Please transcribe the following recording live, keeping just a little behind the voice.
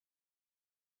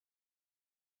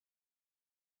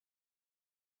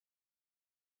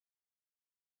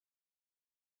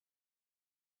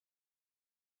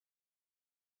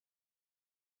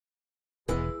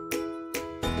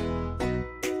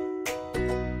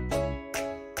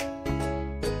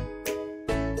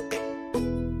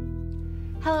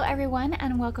everyone,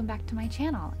 and welcome back to my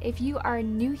channel. If you are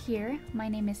new here, my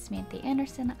name is Samantha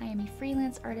Anderson. I am a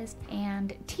freelance artist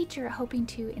and teacher hoping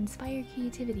to inspire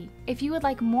creativity. If you would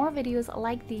like more videos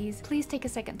like these, please take a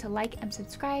second to like and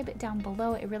subscribe down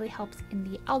below. It really helps in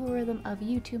the algorithm of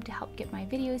YouTube to help get my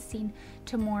videos seen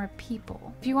to more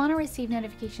people. If you want to receive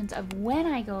notifications of when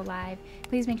I go live,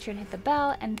 please make sure to hit the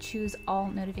bell and choose all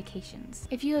notifications.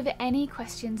 If you have any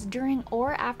questions during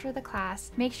or after the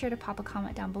class, make sure to pop a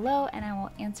comment down below and I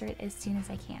will answer it as soon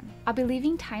as I can. I'll be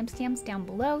leaving timestamps down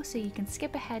below so you can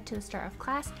skip ahead to the start of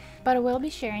class, but I will be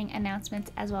sharing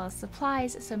announcements as well as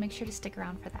supplies, so make sure to stick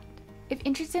around for that. If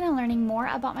interested in learning more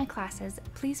about my classes,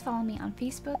 please follow me on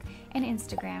Facebook and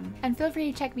Instagram, and feel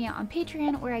free to check me out on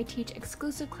Patreon, where I teach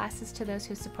exclusive classes to those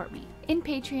who support me. In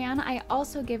Patreon, I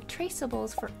also give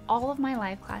traceables for all of my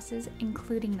live classes,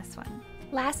 including this one.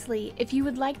 Lastly, if you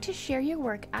would like to share your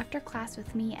work after class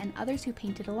with me and others who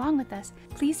painted along with us,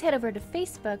 please head over to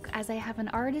Facebook, as I have an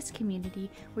artist community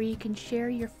where you can share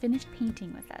your finished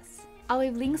painting with us. I'll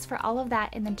leave links for all of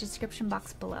that in the description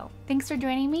box below. Thanks for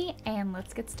joining me, and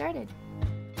let's get started.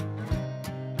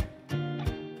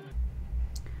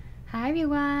 Hi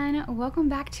everyone, welcome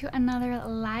back to another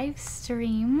live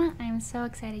stream. I'm so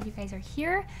excited you guys are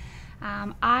here.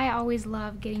 I always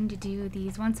love getting to do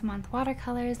these once a month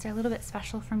watercolors. They're a little bit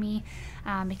special for me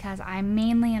because I'm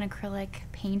mainly an acrylic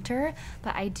painter,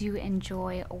 but I do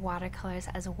enjoy watercolors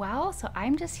as well. So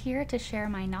I'm just here to share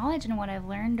my knowledge and what I've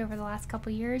learned over the last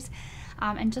couple years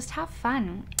and just have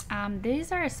fun.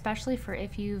 These are especially for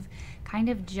if you've kind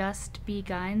of just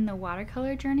begun the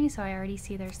watercolor journey. So I already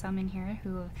see there's some in here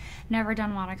who have never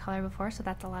done watercolor before, so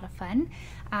that's a lot of fun.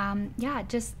 Yeah,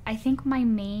 just I think my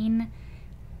main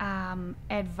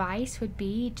advice would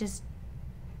be just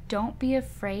don't be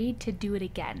afraid to do it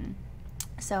again.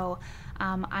 So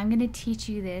I'm going to teach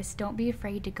you this. Don't be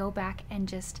afraid to go back and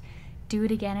just do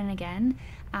it again and again,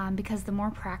 because the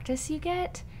more practice you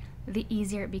get, the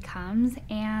easier it becomes.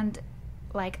 And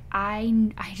like I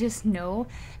just know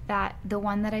that the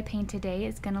one that I paint today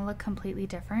is going to look completely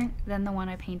different than the one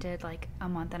I painted like a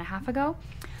month and a half ago,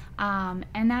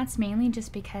 and that's mainly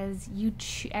just because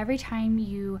every time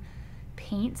you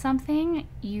paint something,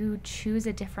 you choose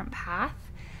a different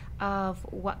path of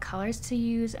what colors to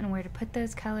use and where to put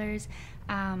those colors,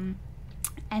 and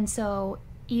so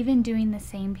even doing the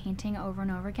same painting over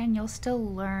and over again, you'll still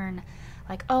learn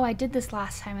like, oh, I did this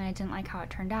last time and I didn't like how it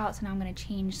turned out, so now I'm going to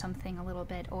change something a little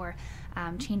bit, or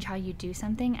change how you do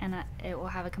something, and it will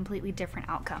have a completely different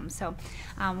outcome. So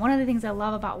one of the things I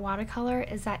love about watercolor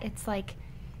is that it's like,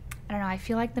 I don't know, I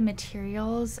feel like the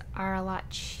materials are a lot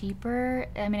cheaper.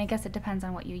 I mean, I guess it depends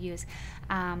on what you use.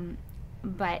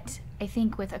 But I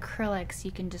think with acrylics,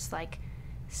 you can just like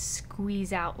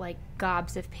squeeze out like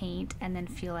gobs of paint and then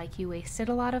feel like you wasted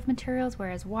a lot of materials.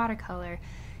 Whereas watercolor,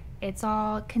 it's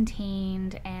all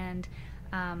contained, and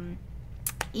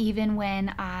even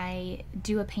when I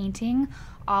do a painting,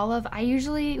 I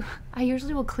usually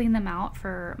will clean them out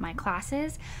for my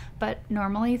classes, but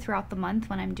normally throughout the month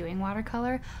when I'm doing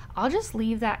watercolor, I'll just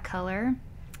leave that color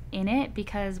in it,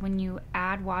 because when you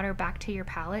add water back to your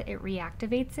palette, it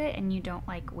reactivates it and you don't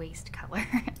like waste color.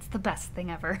 It's the best thing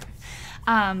ever.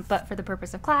 But for the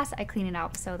purpose of class, I clean it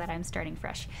out so that I'm starting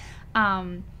fresh.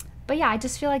 But yeah, I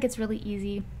just feel like it's really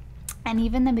easy. And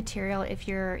even the material, if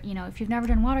you've never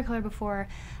done watercolor before,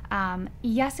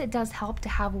 yes, it does help to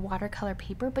have watercolor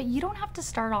paper, but you don't have to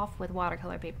start off with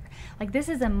watercolor paper. Like this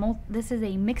is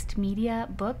a mixed media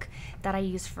book that I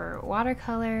use for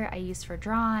watercolor, I use for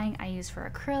drawing, I use for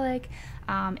acrylic.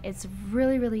 It's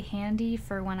really, really handy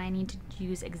for when I need to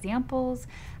use examples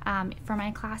for my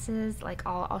classes. Like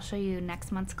I'll show you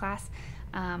next month's class,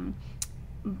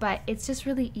 but it's just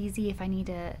really easy if I need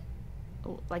to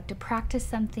practice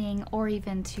something or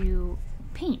even to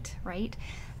paint, right?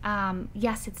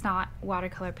 Yes, it's not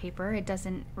watercolor paper, it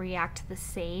doesn't react the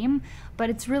same,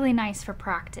 but it's really nice for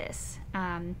practice.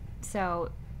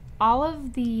 So all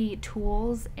of the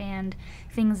tools and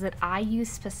things that I use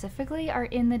specifically are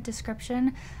in the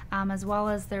description, as well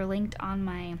as they're linked on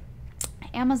my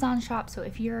Amazon shop. So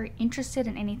if you're interested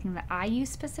in anything that I use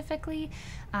specifically,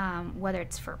 whether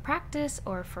it's for practice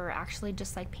or for actually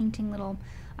just like painting little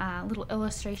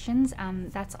illustrations,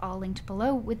 that's all linked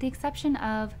below, with the exception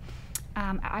of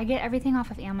I get everything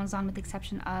off of Amazon with the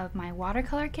exception of my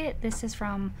watercolor kit. This is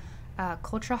from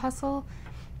Culture Hustle,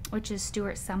 which is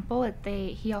Stuart Semple.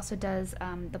 He also does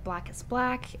the black is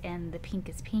black and the pink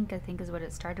is pink, I think is what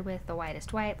it started with, the white is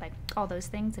white, like all those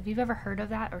things. If you've ever heard of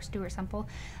that, or Stuart Semple,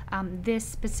 this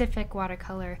specific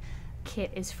watercolor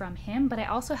kit is from him. But I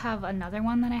also have another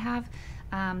one that I have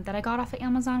that I got off of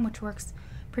Amazon, which works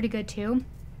pretty good too.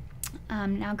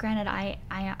 Now granted, I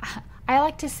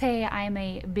like to say I'm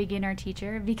a beginner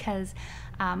teacher because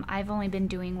I've only been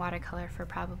doing watercolor for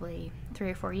probably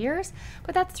 3 or 4 years,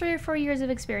 but that's 3 or 4 years of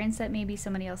experience that maybe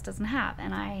somebody else doesn't have,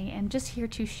 and I am just here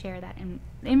to share that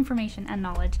information and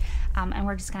knowledge, and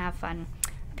we're just gonna have fun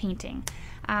painting.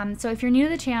 So if you're new to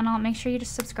the channel, make sure you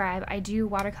just subscribe. I do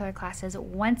watercolor classes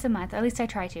once a month, or at least I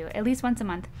try to, at least once a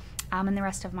month, and the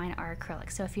rest of mine are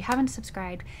acrylic. So if you haven't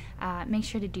subscribed, make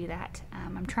sure to do that.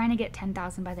 I'm trying to get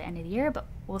 10,000 by the end of the year, but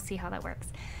we'll see how that works.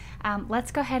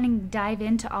 Let's go ahead and dive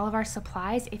into all of our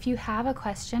supplies. If you have a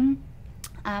question,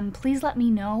 please let me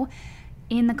know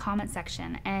in the comment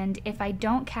section, and if I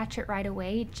don't catch it right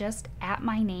away, just at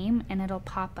my name and it'll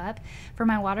pop up. For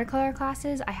my watercolor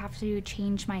classes, I have to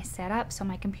change my setup, so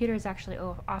my computer is actually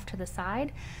off to the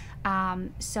side,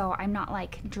 so I'm not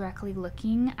like directly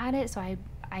looking at it, so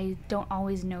I don't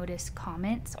always notice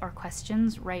comments or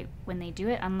questions right when they do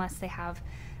it, unless they have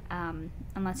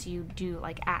unless you do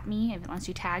like at me, unless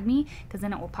you tag me, because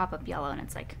then it will pop up yellow and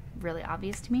it's like really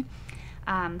obvious to me.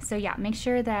 So yeah, make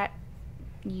sure that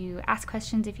you ask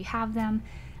questions if you have them,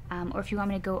 or if you want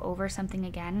me to go over something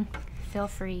again, feel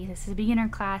free. This is a beginner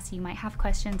class, you might have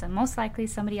questions, and most likely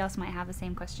somebody else might have the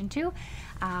same question too,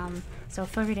 so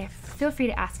feel free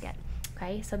to ask it.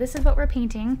 Okay, so this is what we're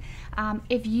painting.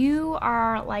 If you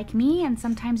are like me and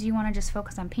sometimes you want to just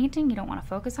focus on painting, you don't want to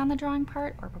focus on the drawing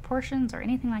part or proportions or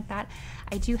anything like that,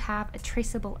 I do have a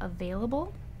traceable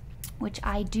available, which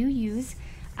I do use.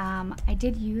 I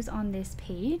did use on this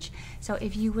page, so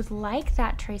if you would like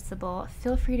that traceable,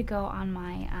 feel free to go on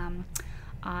my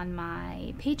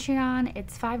Patreon.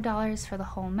 It's $5 for the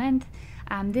whole month.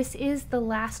 This is the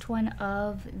last one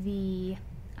of the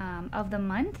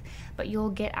month, but you'll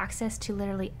get access to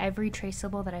literally every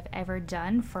traceable that I've ever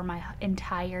done for my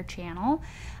entire channel.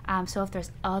 So if there's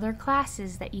other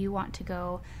classes that you want to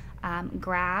go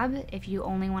grab, if you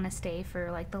only want to stay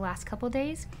for like the last couple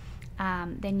days,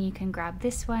 then you can grab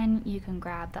this one, you can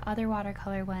grab the other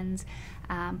watercolor ones,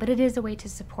 but it is a way to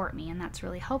support me, and that's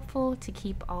really helpful to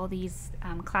keep all these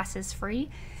classes free,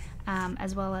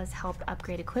 as well as help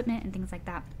upgrade equipment and things like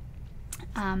that.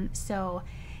 So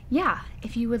yeah,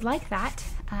 if you would like that,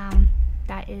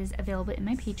 that is available in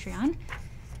my Patreon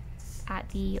at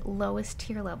the lowest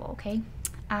tier level, okay?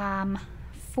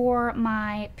 For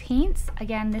my paints,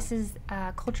 again, this is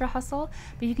Culture Hustle,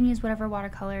 but you can use whatever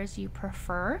watercolors you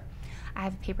prefer. I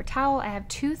have a paper towel, I have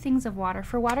 2 things of water.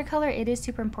 For watercolor, it is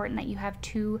super important that you have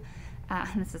 2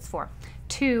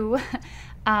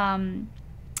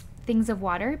 things of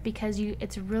water, because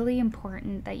it's really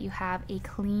important that you have a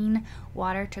clean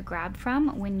water to grab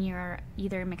from when you're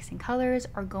either mixing colors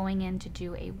or going in to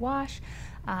do a wash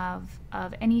of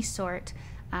any sort.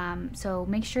 So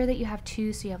make sure that you have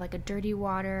 2, so you have like a dirty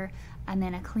water and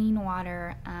then a clean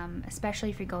water,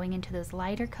 especially if you're going into those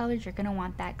lighter colors, you're gonna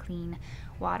want that clean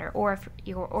water. Or if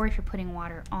you're putting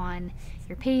water on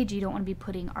your page, you don't want to be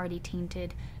putting already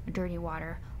tainted dirty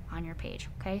water on your page.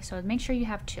 Okay, so make sure you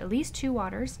have at least 2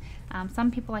 waters.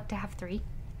 Some people like to have 3.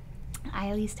 I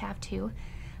at least have 2.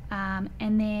 And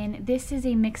then this is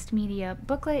a mixed media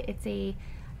booklet. It's a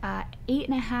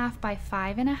 8.5 by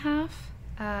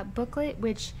 5.5 booklet,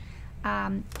 which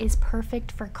is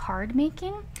perfect for card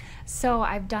making. So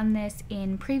I've done this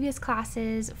in previous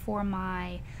classes. For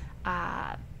my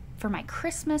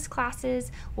Christmas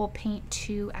classes, we'll paint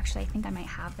 2. Actually, I think I might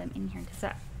have them in here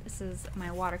because this is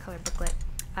my watercolor booklet.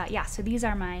 Yeah, so these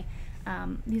are my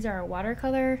these are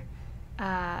watercolor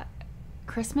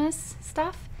Christmas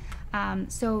stuff.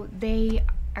 So they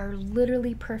are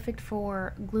literally perfect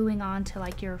for gluing on to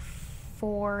like your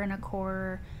 4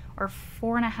 1/4 or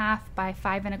 4.5 by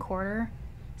 5 1/4,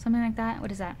 something like that.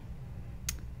 What is that?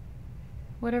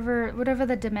 Whatever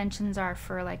the dimensions are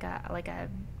for like a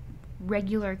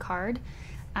regular card,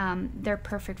 they're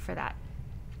perfect for that.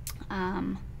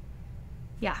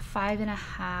 Yeah,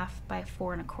 5.5 by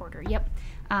 4 1/4. Yep.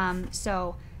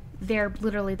 So they're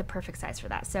literally the perfect size for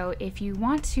that. So if you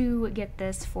want to get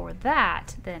this for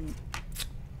that, then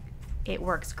it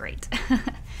works great.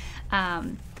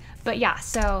 But yeah,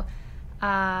 so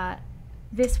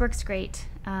this works great.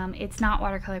 It's not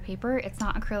watercolor paper, it's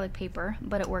not acrylic paper,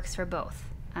 but it works for both.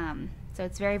 So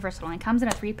it's very versatile. And it comes in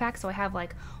a 3-pack, so I have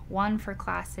like 1 for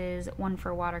classes, 1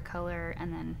 for watercolor,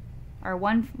 and then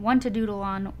one to doodle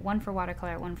on, 1 for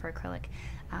watercolor, 1 for acrylic,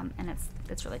 and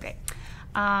it's really great.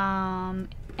 And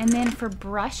then for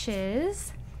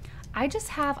brushes, I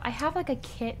have like a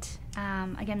kit.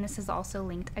 Again, this is also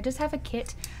linked. I just have a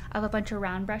kit of a bunch of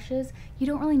round brushes. You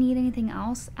don't really need anything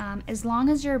else, as long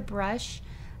as your brush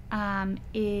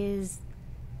is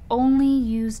only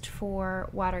used for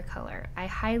watercolor. I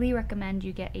highly recommend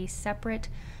you get a separate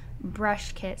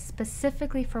brush kit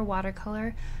specifically for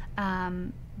watercolor,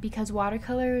 because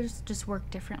watercolors just work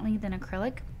differently than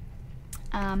acrylic.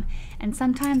 And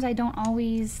sometimes I don't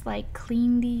always like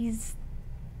clean these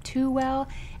too well,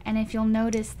 and if you'll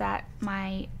notice that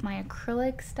my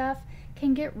acrylic stuff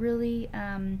can get really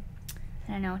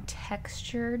I don't know,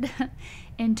 textured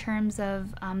in terms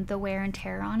of the wear and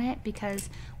tear on it, because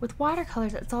with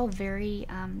watercolors it's all very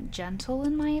gentle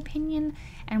in my opinion,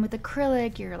 and with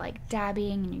acrylic you're like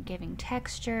dabbing and you're giving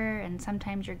texture, and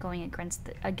sometimes you're going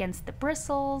against the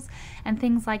bristles and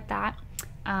things like that.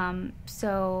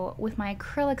 So with my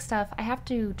acrylic stuff I have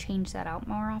to change that out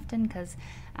more often, because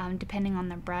depending on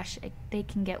the brush they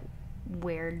can get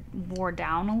wore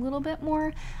down a little bit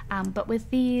more, but with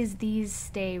these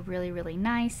stay really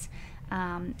nice,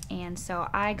 and so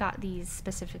I got these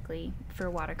specifically for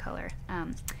watercolor,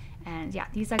 and yeah,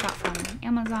 these I got from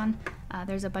Amazon.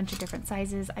 There's a bunch of different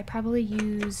sizes. I probably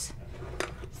use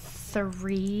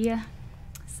 3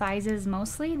 sizes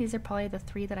mostly. These are probably the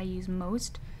 3 that I use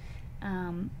most,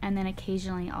 and then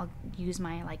occasionally I'll use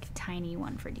my like tiny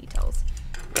one for details,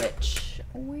 which,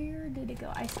 where did it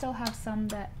go? I still have some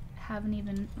that I haven't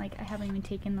even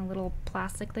taken the little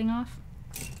plastic thing off,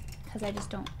 because I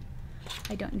don't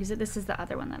use it. This is the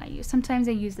other one that I use. Sometimes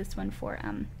I use this one for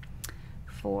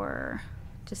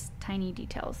just tiny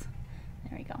details.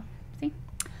 There we go. See?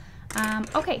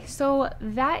 Okay, so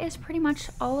that is pretty much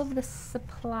all of the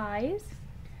supplies.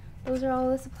 Those are all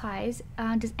the supplies.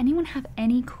 Does anyone have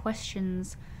any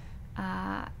questions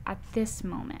at this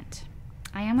moment?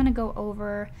 I am going to go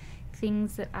over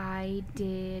things that I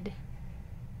did,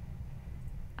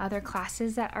 other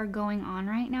classes that are going on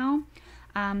right now.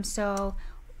 So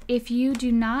if you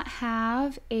do not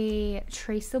have a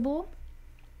traceable,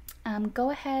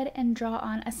 go ahead and draw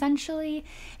on. Essentially,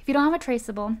 if you don't have a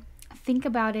traceable, think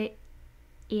about it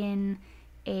in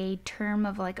a term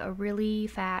of like a really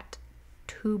fat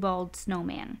 2-balled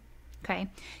snowman. Okay,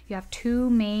 you have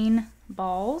 2 main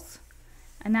balls,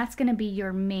 and that's going to be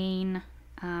your main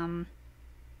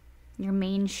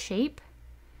shape.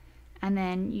 And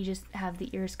then you just have the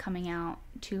ears coming out,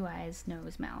 2 eyes,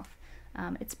 nose, mouth.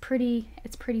 It's pretty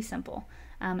simple.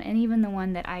 And even the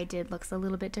one that I did looks a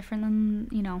little bit different than,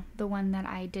 you know, the one that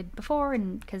I did before,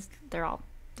 and because they're all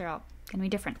gonna be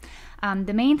different.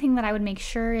 The main thing that I would make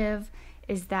sure of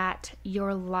is that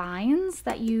your lines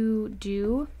that you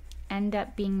do end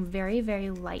up being very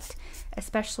light,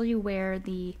 especially where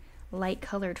the light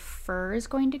colored fur is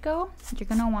going to go. You're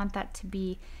gonna want that to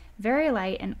be very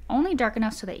light and only dark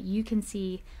enough so that you can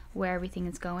see where everything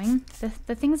is going.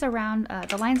 The things around,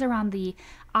 the lines around the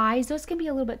eyes, those can be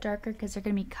a little bit darker because they're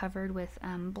going to be covered with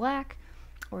black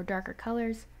or darker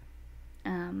colors.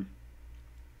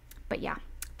 But yeah,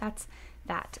 that's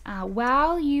that.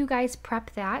 While you guys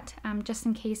prep that, just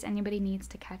in case anybody needs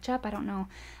to catch up, I don't know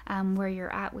where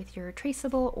you're at with your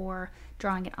traceable or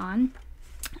drawing it on.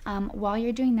 While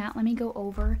you're doing that, let me go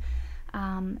over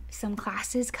some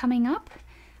classes coming up.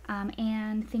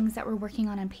 And things that we're working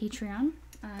on Patreon.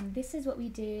 This is what we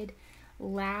did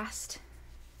last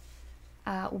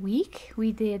week.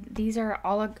 These are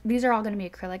all going to be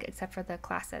acrylic except for the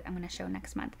class that I'm going to show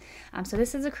next month. So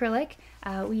this is acrylic.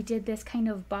 We did this kind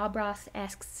of Bob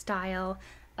Ross-esque style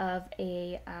of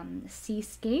a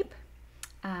seascape,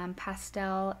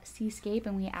 pastel seascape,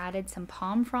 and we added some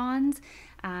palm fronds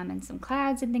and some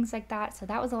clouds and things like that. So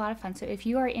that was a lot of fun. So if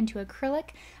you are into acrylic,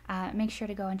 make sure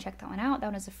to go and check that one out. That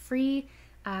one is a free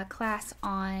class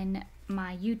on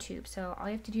my YouTube. So all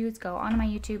you have to do is go on my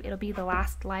YouTube. It'll be the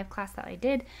last live class that I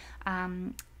did,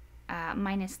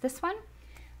 minus this one.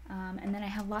 And then I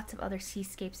have lots of other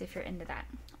seascapes if you're into that.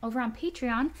 Over on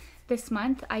Patreon this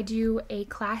month, I do a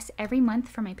class every month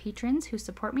for my patrons who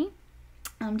support me.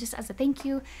 Just as a thank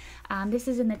you. This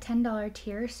is in the $10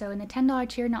 tier. So in the $10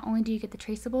 tier, not only do you get the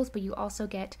traceables, but you also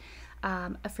get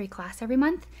a free class every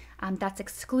month. That's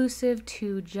exclusive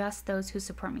to just those who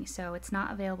support me. So it's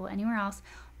not available anywhere else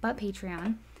but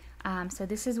Patreon. So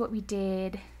this is what we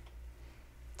did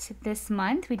this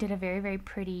month. We did a very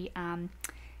pretty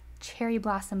cherry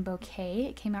blossom bouquet.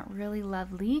 It came out really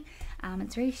lovely.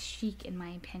 It's very chic in my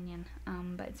opinion,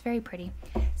 but it's very pretty.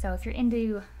 So if you're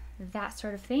into that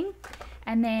sort of thing.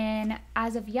 And then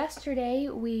as of yesterday,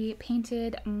 we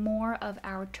painted more of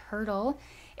our turtle.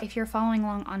 If you're following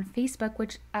along on Facebook,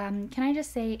 which can I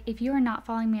just say, if you are not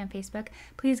following me on Facebook,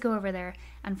 please go over there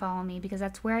and follow me, because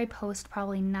that's where I post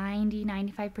probably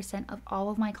 90-95% of all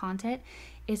of my content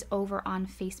is over on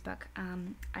Facebook.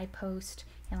 I post,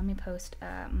 let me post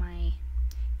my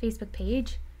Facebook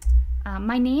page.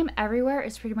 My name everywhere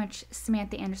is pretty much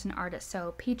Samantha Anderson Artist.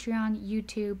 So Patreon,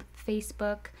 YouTube,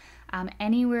 Facebook,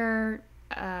 anywhere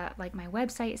like my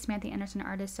website, Samantha Anderson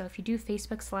Artist. So if you do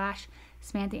Facebook /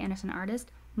 Samantha Anderson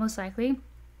Artist, most likely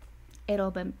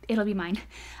it'll be mine,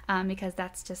 because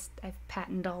that's just, I've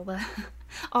patented all the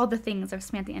all the things of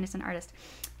Samantha Anderson Artist,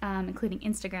 including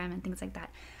Instagram and things like that.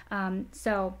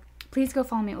 So please go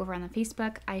follow me over on the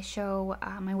Facebook. I show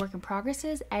my work in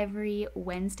progresses every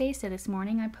Wednesday. So this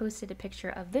morning I posted a picture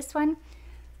of this one.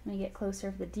 Let me get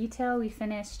closer for the detail. We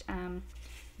finished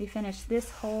this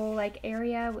whole like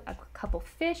area, a couple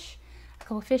fish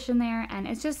in there, and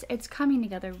it's coming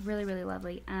together really, really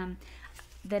lovely.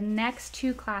 The next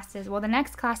two classes, well, the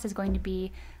next class is going to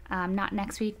be not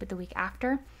next week, but the week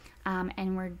after,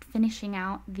 and we're finishing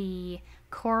out the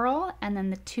coral, and then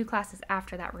the 2 classes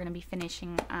after that, we're going to be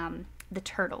finishing the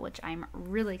turtle, which I'm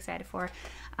really excited for.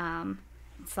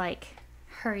 It's like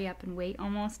hurry up and wait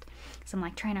almost, so I'm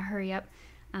like trying to hurry up,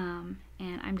 and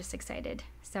I'm just excited.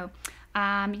 So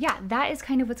yeah, that is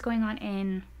kind of what's going on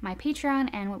in my Patreon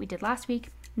and what we did last week.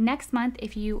 Next month,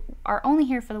 if you are only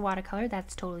here for the watercolor,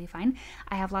 that's totally fine.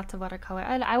 I have lots of watercolor.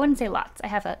 I wouldn't say lots. I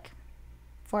have like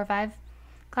 4 or 5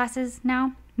 classes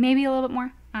now, maybe a little bit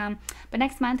more. But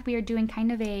next month we are doing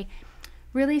kind of a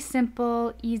really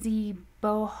simple, easy,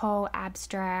 boho,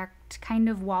 abstract kind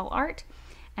of wall art.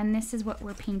 And this is what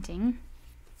we're painting.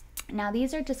 Now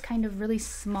these are just kind of really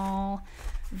small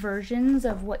versions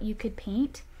of what you could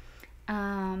paint.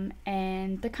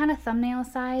 And they're kind of thumbnail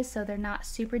size, so they're not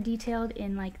super detailed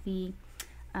in like the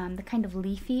kind of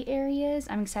leafy areas.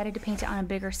 I'm excited to paint it on a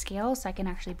bigger scale so I can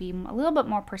actually be a little bit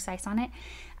more precise on it.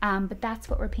 But that's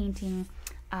what we're painting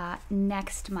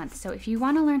next month. So if you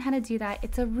want to learn how to do that,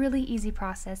 it's a really easy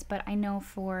process, but I know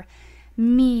for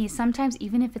me, sometimes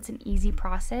even if it's an easy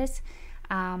process,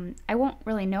 I won't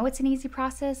really know it's an easy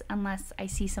process unless I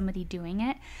see somebody doing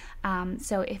it.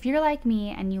 So if you're like me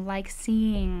and you like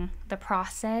seeing the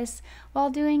process while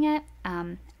doing it,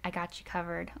 I got you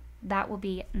covered. That will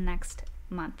be next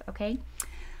month, okay?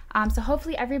 So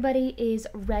hopefully everybody is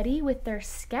ready with their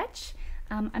sketch.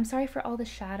 I'm sorry for all the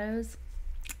shadows.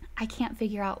 I can't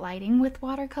figure out lighting with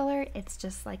watercolor. It's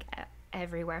just like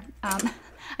everywhere.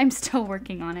 I'm still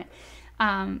working on it.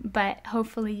 But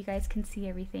hopefully you guys can see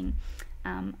everything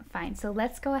fine. So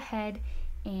let's go ahead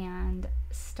and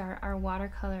start our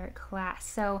watercolor class.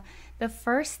 So the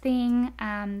first thing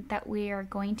that we are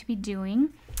going to be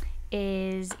doing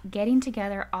is getting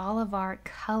together all of our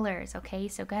colors, okay?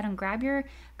 So go ahead and grab your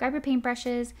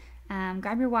paintbrushes,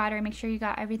 grab your water, make sure you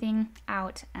got everything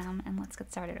out, and let's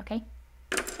get started, okay?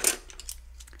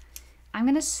 I'm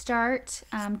gonna start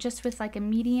just with like a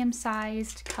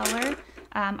medium-sized color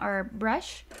or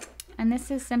brush, and this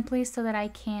is simply so that I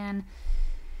can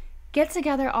get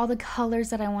together all the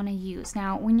colors that I want to use.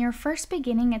 Now, when you're first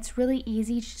beginning, it's really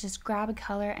easy to just grab a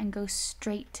color and go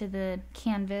straight to the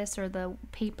canvas or the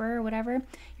paper or whatever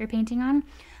you're painting on.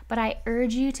 But I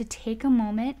urge you to take a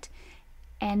moment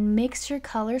and mix your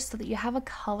colors so that you have a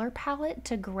color palette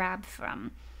to grab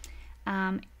from.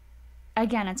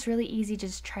 Again, it's really easy to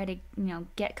just try to,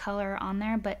 get color on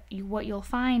there, but what you'll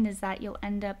find is that you'll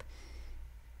end up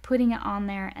putting it on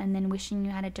there and then wishing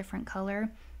you had a different color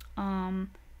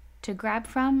to grab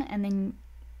from, and then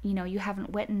you haven't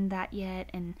wetted that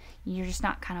yet, and you're just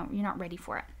not you're not ready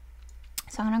for it.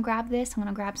 So I'm gonna grab this. I'm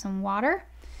gonna grab some water,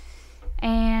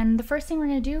 and the first thing we're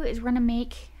gonna do is we're gonna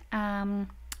make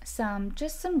some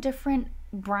different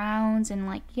browns and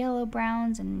like yellow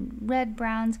browns and red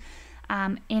browns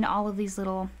in all of these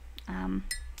little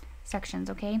sections.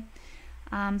 Okay.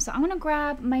 So I'm gonna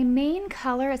grab my main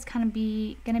color. It's gonna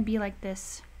be like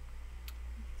this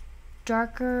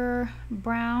darker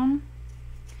brown,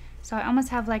 so I almost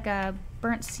have like a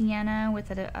burnt sienna with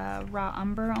a raw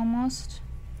umber almost,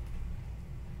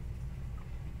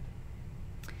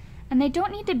 and they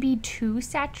don't need to be too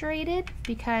saturated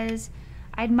because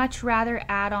I'd much rather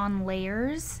add on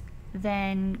layers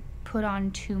than put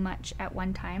on too much at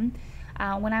one time.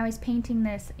 When I was painting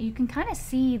this, you can kind of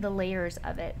see the layers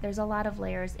of it. There's a lot of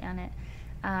layers in it.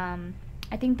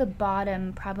 I think the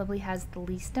bottom probably has the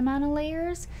least amount of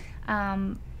layers,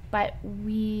 but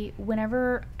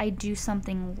whenever I do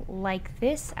something like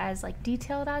this, as like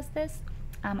detailed as this,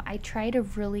 I try to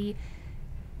really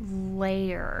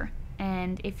layer.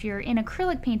 And if you're in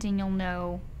acrylic painting, you'll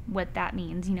know what that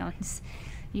means.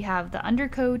 You have the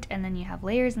undercoat, and then you have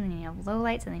layers, and then you have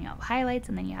lowlights, and then you have highlights,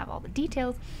 and then you have all the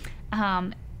details.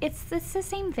 It's the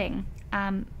same thing.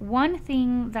 One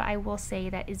thing that I will say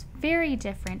that is very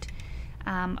different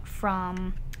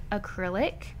from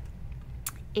acrylic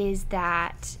is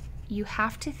that you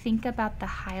have to think about the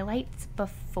highlights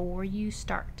before you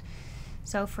start.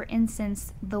 So for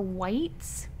instance, the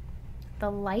whites,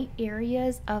 the light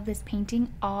areas of this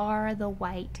painting are the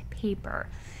white paper.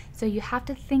 So you have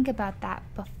to think about that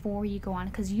before you go on,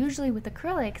 because usually with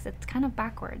acrylics, it's kind of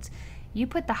backwards. You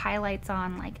put the highlights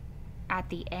on like at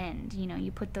the end, you know,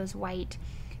 you put those white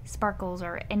sparkles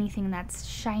or anything that's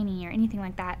shiny or anything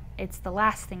like that, it's the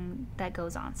last thing that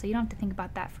goes on. So you don't have to think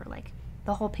about that for like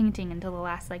the whole painting until the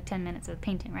last like 10 minutes of the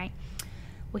painting, right?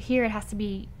 Well, here it has to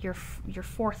be your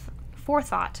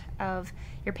forethought of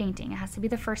your painting. It has to be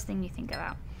the first thing you think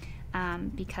about,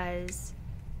 because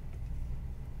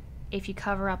if you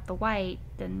cover up the white,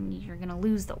 then you're gonna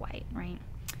lose the white, right?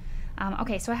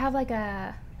 Okay, so I have like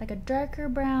a darker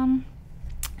brown.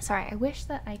 Sorry, I wish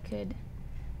that I could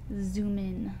zoom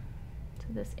in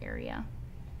to this area.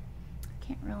 I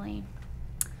can't really.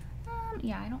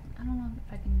 Yeah, I don't know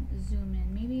if I can zoom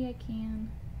in. Maybe I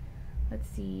can. Let's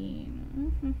see.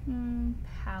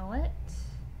 Palette.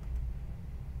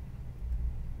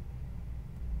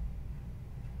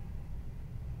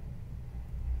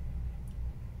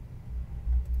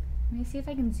 Let me see if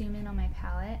I can zoom in on my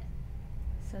palette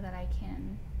so that I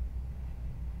can.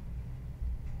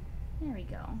 There we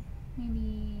go.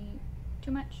 Maybe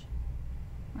too much?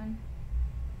 One.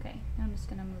 Okay, now I'm just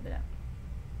gonna move it up.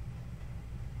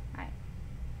 Alright.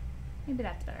 Maybe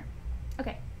that's better.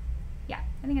 Okay. Yeah,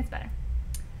 I think it's better.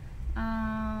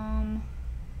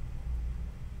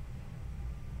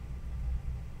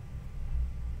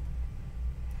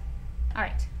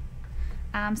 Alright.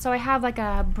 So I have like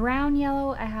a brown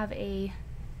yellow, I have a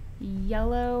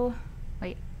yellow,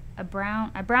 wait, a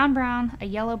brown, a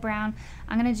yellow brown.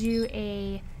 I'm gonna do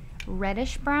a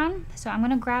reddish brown. So I'm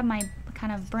gonna grab my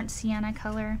kind of burnt sienna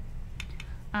color.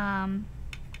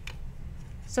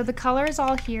 So the colors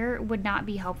all here would not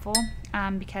be helpful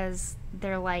because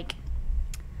they're like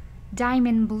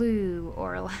diamond blue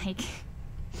or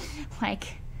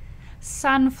like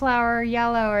sunflower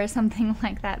yellow or something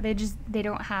like that. They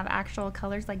don't have actual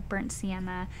colors like burnt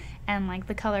sienna and like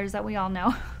the colors that we all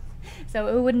know. So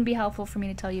it wouldn't be helpful for me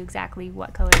to tell you exactly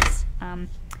what colors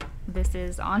this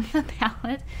is on the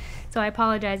palette. So I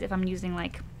apologize if I'm using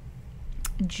like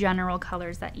general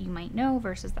colors that you might know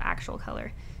versus the actual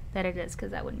color that it is,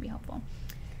 because that wouldn't be helpful.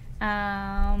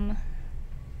 So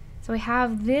we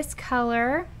have this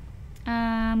color.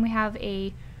 We have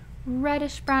a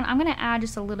reddish brown. I'm going to add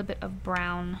just a little bit of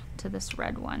brown to this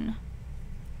red one.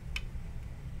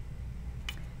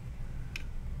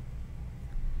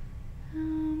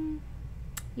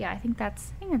 Yeah, I think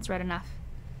that's red enough.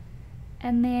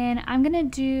 And then I'm going to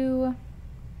do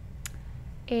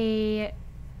a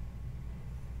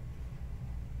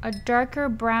darker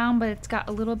brown, but it's got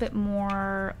a little bit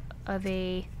more of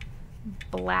a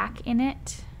black in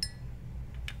it.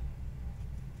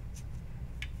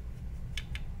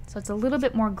 So it's a little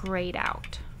bit more grayed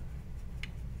out.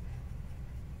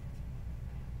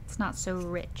 It's not so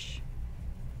rich.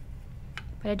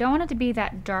 But I don't want it to be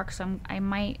that dark, so I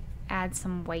might add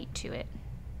some white to it.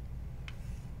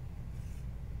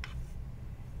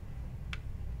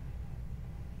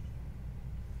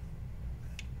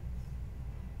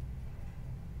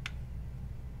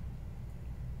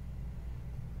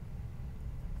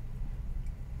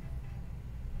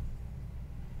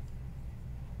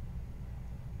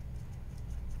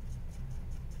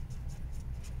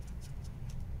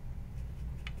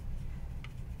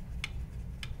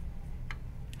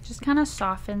 Just kind of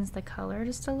softens the color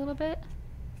just a little bit.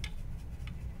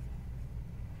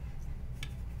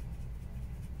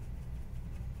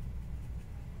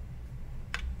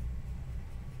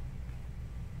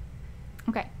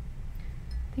 Okay,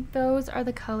 I think those are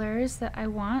the colors that I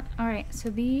want. All right, so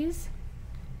these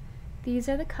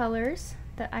are the colors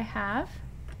that I have.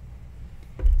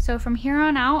 So from here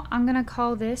on out, I'm gonna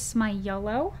call this my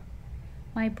yellow,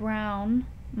 my brown,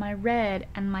 my red,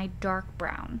 and my dark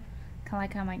brown.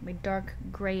 Kind of like my dark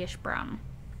grayish brown.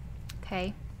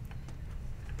 Okay.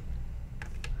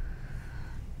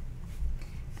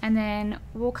 And then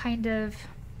we'll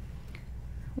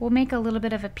make a little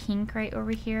bit of a pink right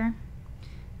over here.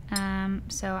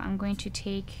 So I'm going to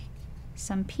take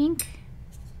some pink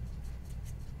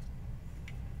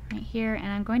right here, and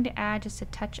I'm going to add just a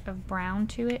touch of brown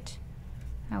to it.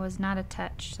 That was not a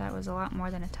touch, that was a lot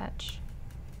more than a touch.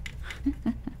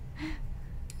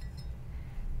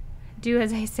 Do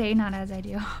as I say, not as I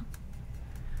do.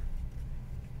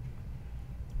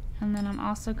 And then I'm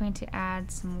also going to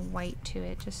add some white to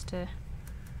it just to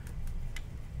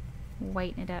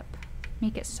whiten it up,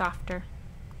 make it softer.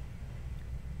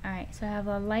 Alright, so I have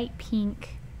a light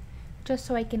pink just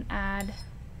so I can add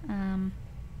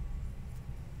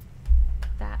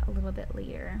that a little bit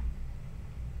later.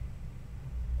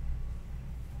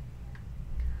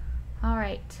 All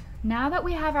right, now that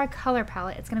we have our color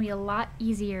palette, it's gonna be a lot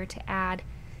easier to add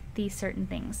these certain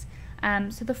things.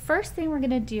 So the first thing we're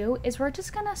gonna do is we're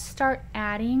just gonna start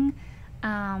adding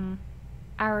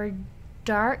our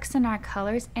darks and our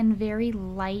colors in very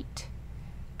light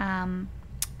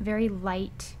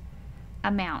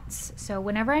amounts. So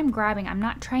whenever I'm grabbing, I'm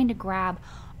not trying to grab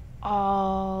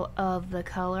all of the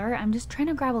color. I'm just trying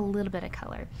to grab a little bit of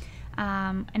color.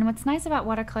 And what's nice about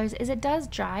watercolors is it does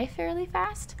dry fairly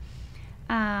fast.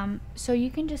 So you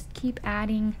can just keep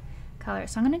adding color.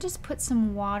 So I'm gonna just put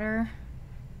some water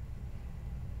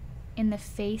in the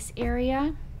face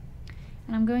area,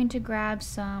 and I'm going to grab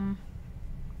some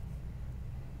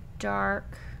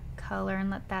dark color and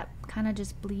let that kind of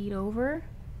just bleed over.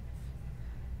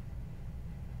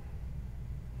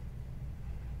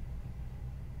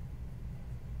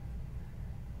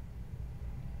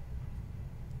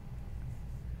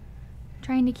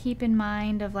 Trying to keep in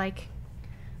mind of like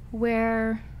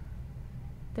where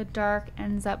the dark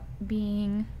ends up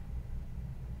being.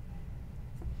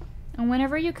 And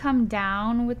whenever you come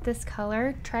down with this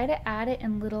color, try to add it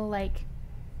in little like,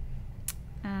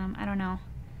 I don't know,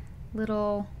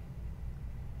 little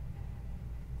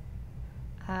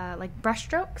like brush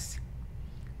strokes,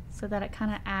 so that it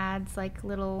kind of adds like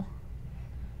little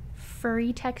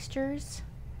furry textures.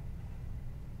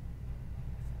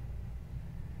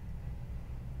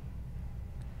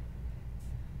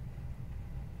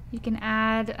 You can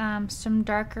add some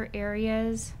darker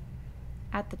areas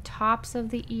at the tops of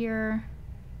the ear,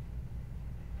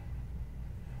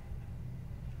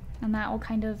 and that will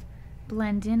kind of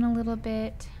blend in a little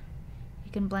bit.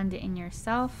 You can blend it in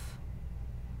yourself.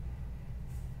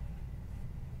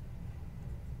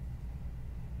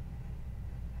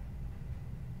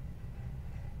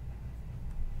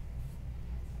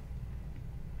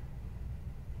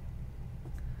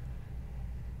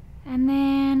 And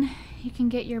then you can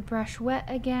get your brush wet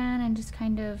again and just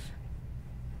kind of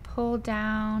pull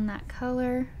down that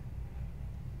color.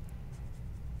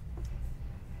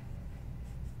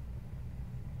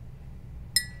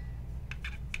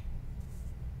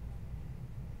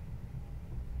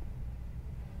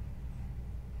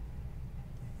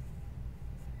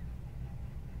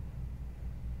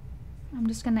 I'm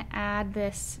just going to add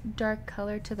this dark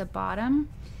color to the bottom,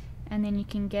 and then you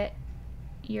can get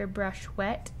your brush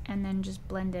wet and then just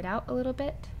blend it out a little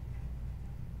bit.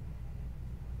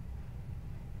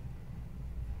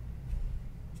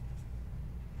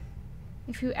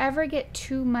 If you ever get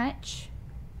too much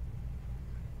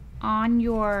on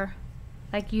your,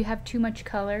 like you have too much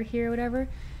color here or whatever,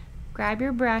 grab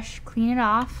your brush, clean it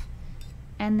off,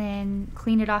 and then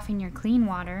clean it off in your clean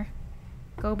water.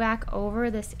 Go back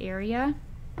over this area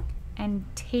and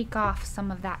take off some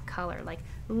of that color, like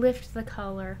lift the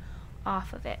color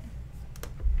off of it.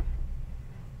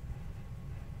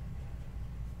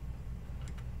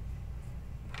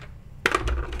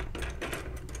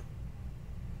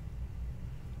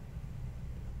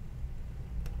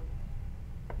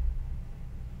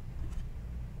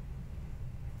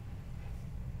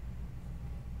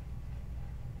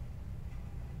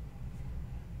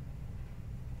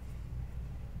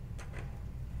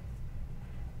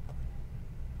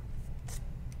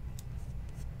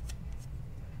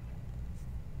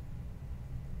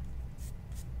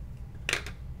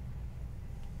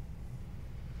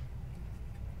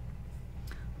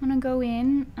 I'm going to go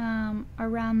in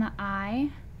around the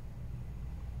eye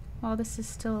while this is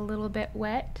still a little bit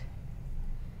wet.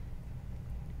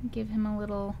 Give him a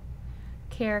little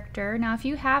character. Now if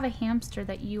you have a hamster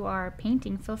that you are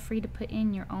painting, feel free to put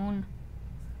in your own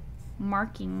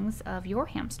markings of your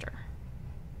hamster.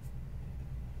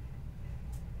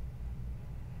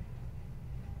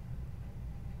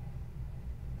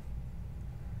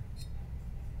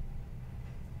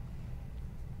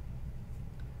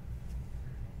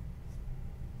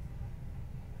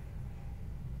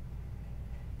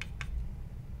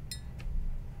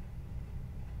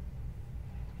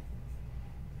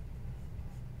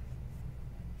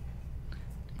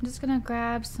 I'm just gonna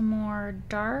grab some more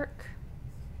dark.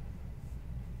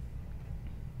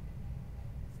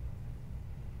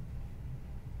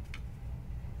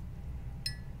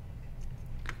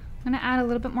 I'm gonna add a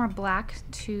little bit more black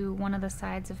to one of the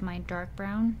sides of my dark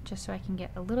brown, just so I can get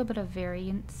a little bit of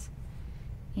variance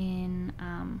in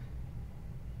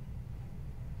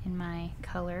my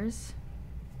colors.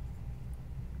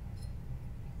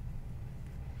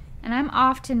 And I'm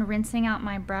often rinsing out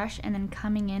my brush and then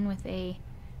coming in with a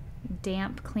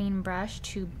damp, clean brush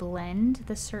to blend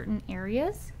the certain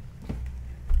areas.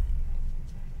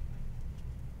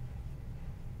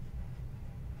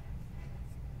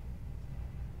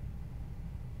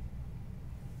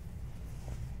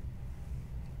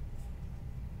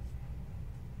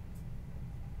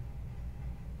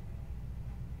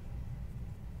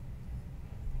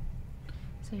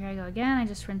 So here I go again, I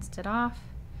just rinsed it off.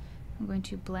 I'm going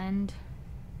to blend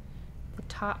the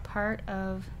top part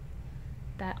of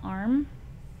that arm.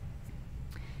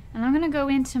 And I'm going to go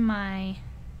into my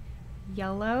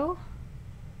yellow.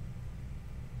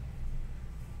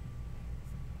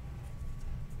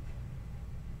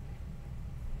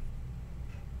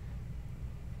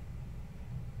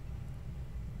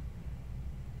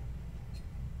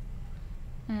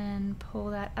 And pull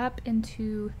that up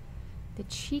into the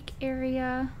cheek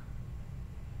area.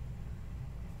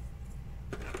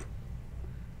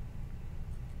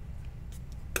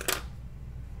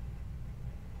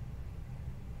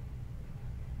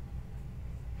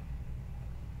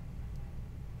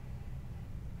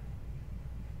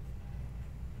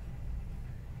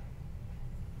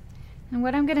 And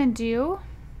what I'm gonna do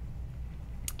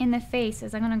in the face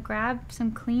is I'm gonna grab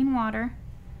some clean water.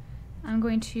 I'm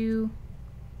going to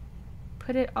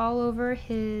put it all over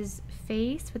his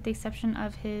face with the exception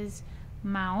of his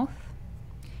mouth.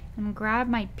 And grab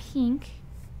my pink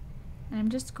and I'm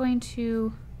just going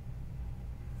to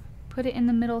put it in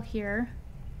the middle here,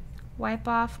 wipe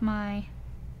off my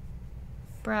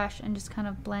brush and just kind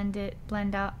of blend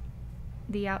out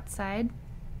the outside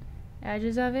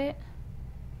edges of it.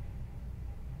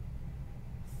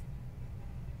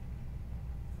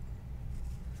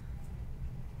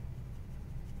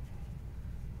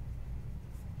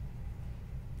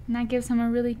 And that gives him a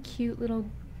really cute little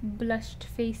blushed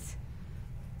face.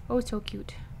 Oh, so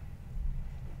cute.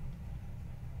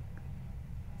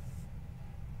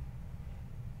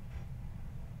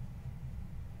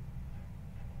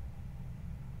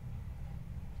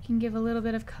 You can give a little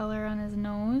bit of color on his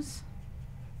nose.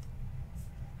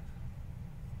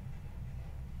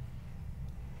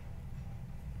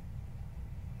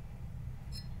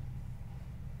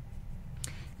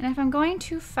 And if I'm going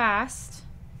too fast,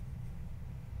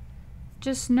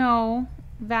 just know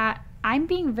that I'm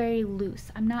being very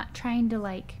loose. I'm not trying to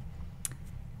like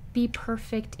be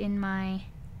perfect in my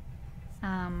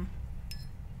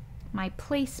my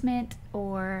placement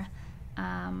or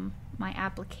my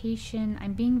application.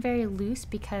 I'm being very loose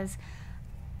because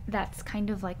that's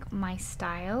kind of like my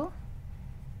style,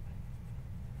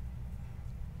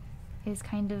 is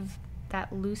kind of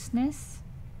that looseness.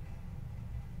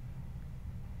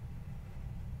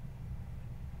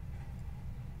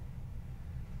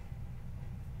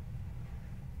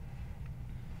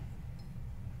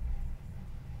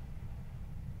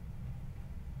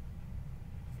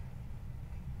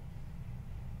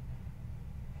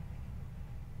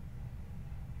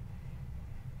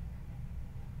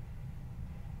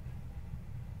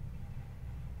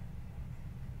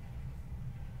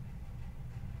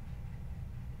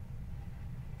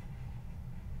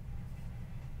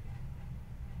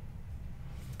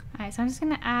 Alright, so I'm just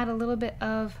going to add a little bit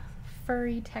of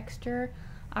furry texture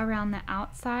around the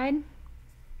outside. I'm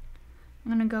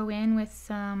going to go in with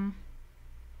some,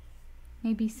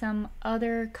 maybe some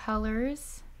other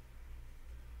colors.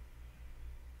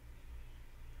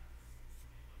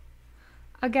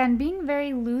 Again, being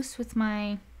very loose with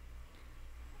my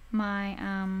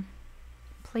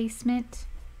placement.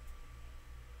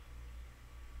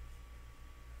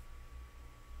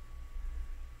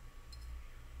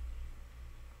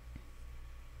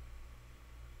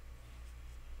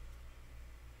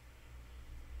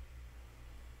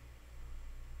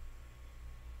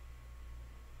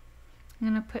 I'm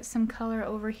going to put some color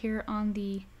over here on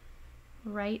the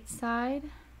right side.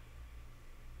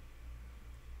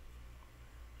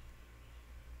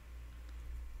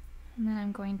 And then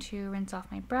I'm going to rinse off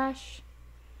my brush,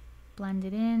 blend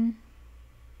it in.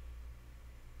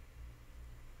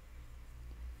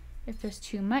 If there's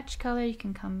too much color, you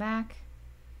can come back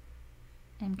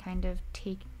and kind of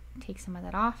take some of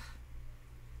that off.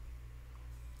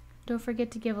 Don't forget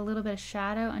to give a little bit of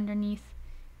shadow underneath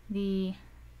the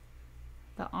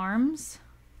arms.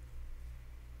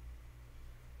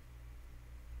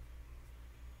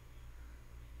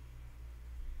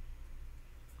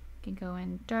 You can go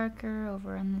in darker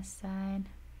over on this side.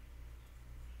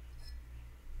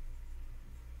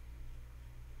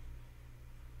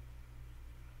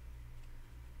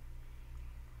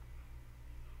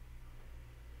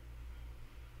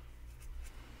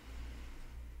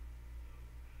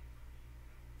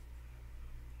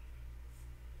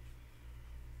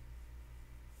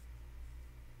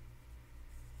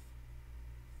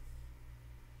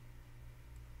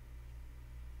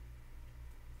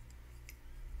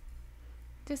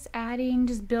 Just adding,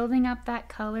 just building up that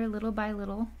color little by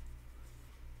little.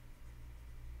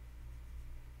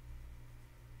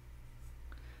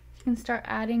 You can start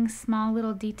adding small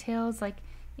little details like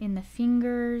in the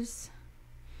fingers.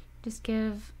 Just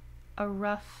give a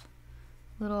rough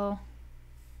little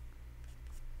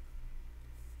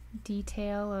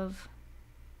detail of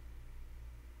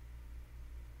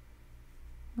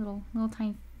little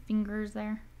tiny fingers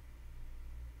there.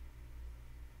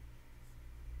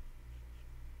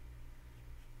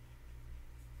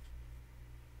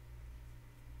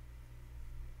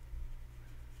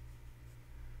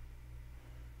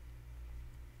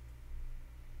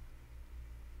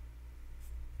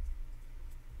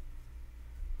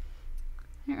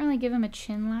 I didn't really give him a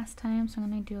chin last time, so I'm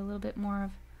going to do a little bit more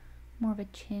of a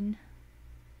chin.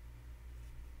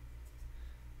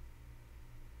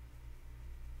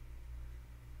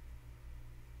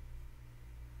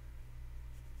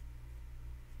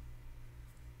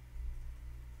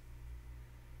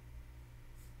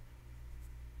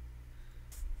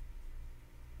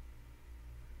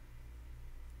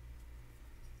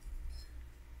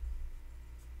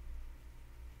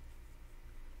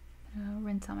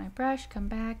 Rinse out my brush, come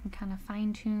back and kind of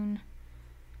fine tune.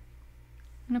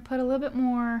 I'm going to put a little bit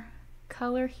more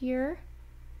color here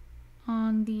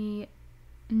on the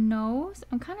nose.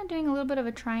 I'm kind of doing a little bit of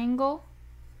a triangle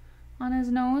on his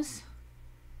nose.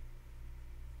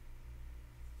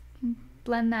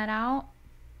 Blend that out.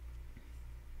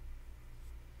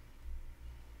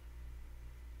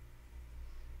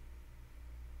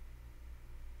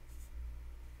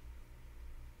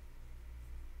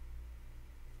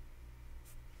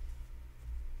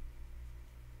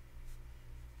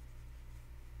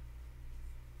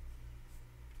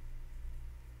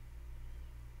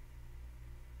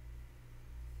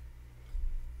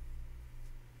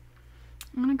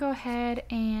 I'm going to go ahead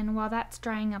and while that's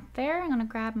drying up there, I'm going to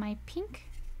grab my pink,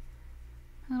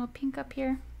 a little pink up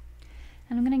here,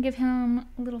 and I'm going to give him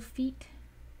little feet.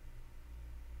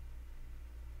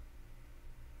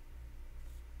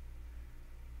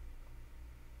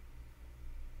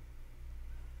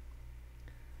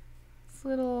 It's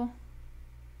little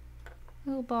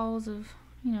balls of,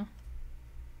 you know.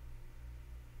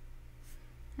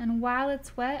 And while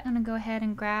it's wet, I'm going to go ahead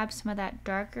and grab some of that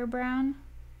darker brown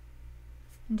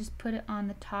and just put it on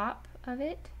the top of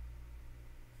it.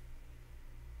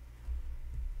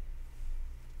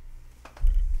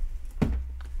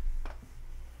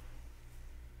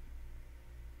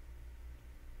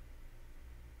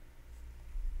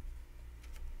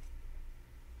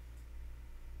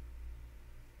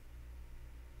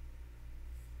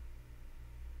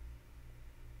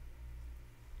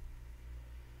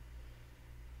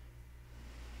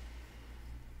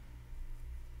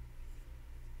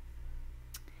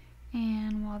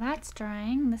 And while that's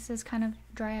drying, this is kind of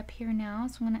dry up here now,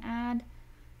 so I'm going to add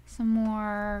some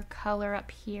more color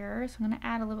up here. So I'm going to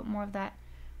add a little bit more of that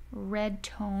red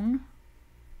tone.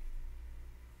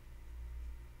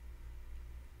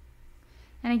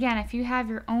 And again, if you have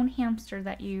your own hamster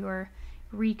that you are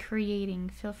recreating,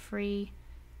 feel free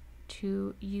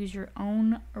to use your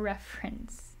own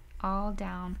reference all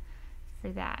down for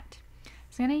that.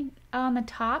 So on the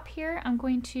top here, I'm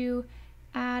going to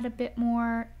add a bit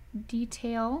more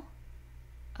detail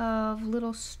of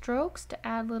little strokes to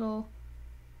add little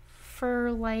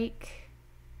fur-like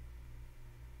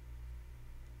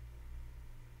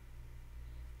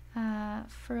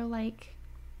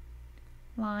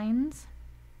lines.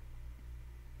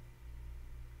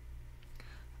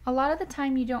 A lot of the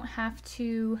time you don't have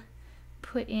to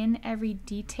put in every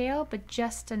detail, but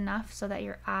just enough so that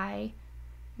your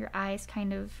eyes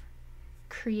kind of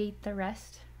create the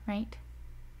rest, right?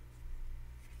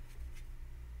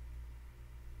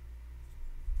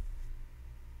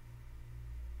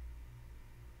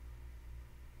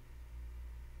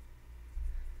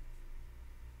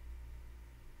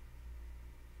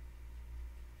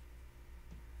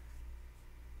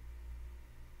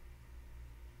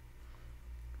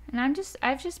 And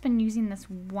I've just been using this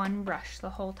one brush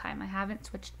the whole time. I haven't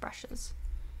switched brushes.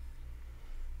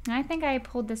 And I think I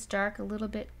pulled this dark a little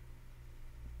bit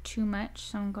too much,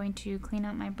 so I'm going to clean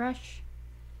out my brush,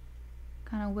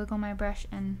 kind of wiggle my brush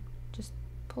and just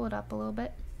pull it up a little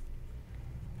bit.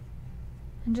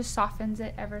 And just softens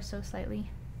it ever so slightly.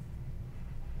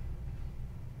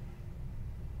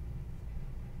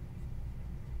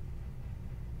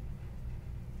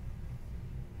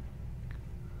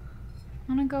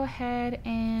 I'm going to go ahead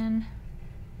and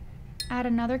add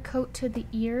another coat to the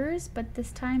ears, but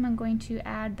this time I'm going to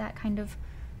add that kind of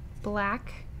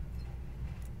black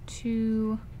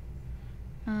to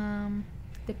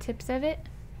the tips of it.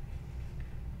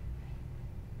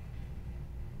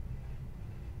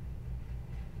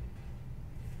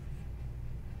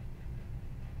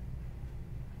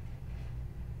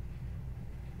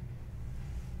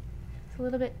 It's a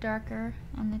little bit darker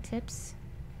on the tips.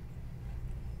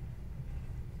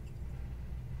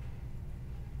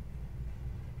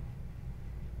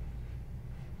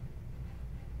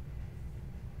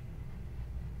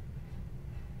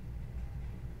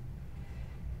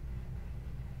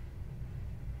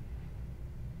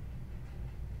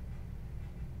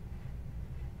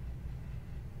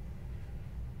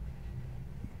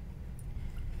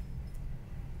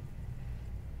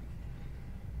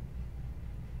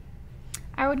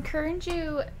 I would encourage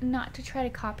you not to try to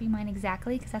copy mine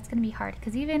exactly, because that's going to be hard,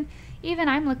 because even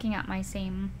I'm looking at my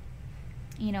same,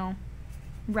 you know,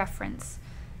 reference,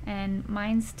 and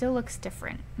mine still looks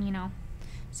different, you know.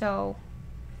 So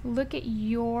look at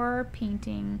your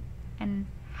painting and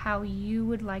how you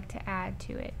would like to add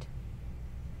to it.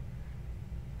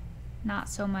 Not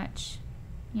so much,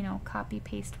 you know, copy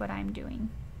paste what I'm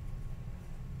doing.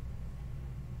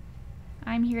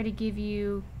 I'm here to give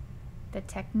you the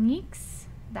techniques,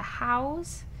 the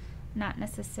hows, not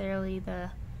necessarily the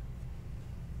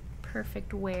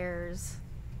perfect wheres.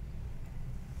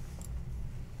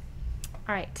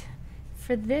 Alright,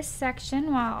 for this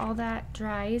section, while all that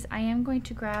dries, I am going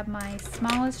to grab my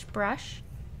smallest brush,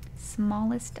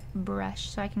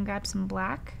 so I can grab some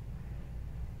black.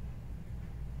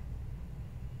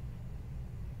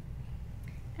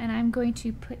 And I'm going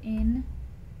to put in,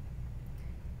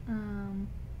 I'm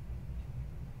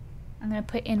going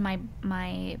to put in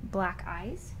my black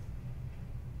eyes.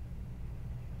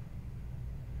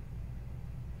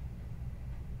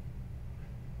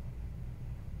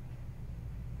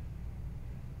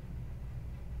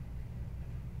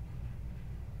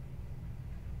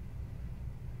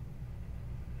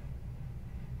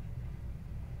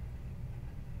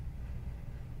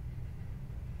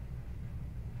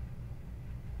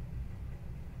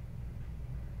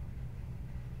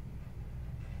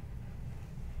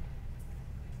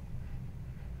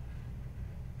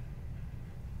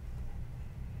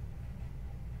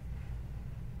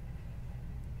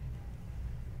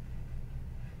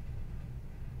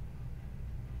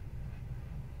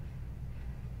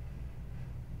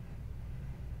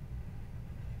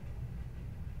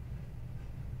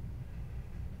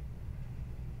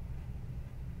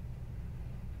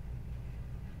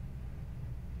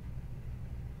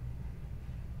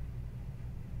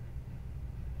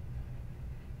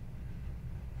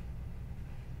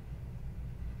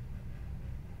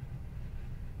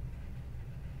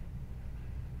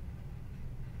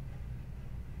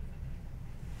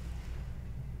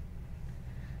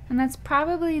 And that's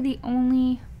probably the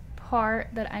only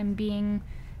part that I'm being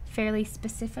fairly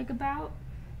specific about.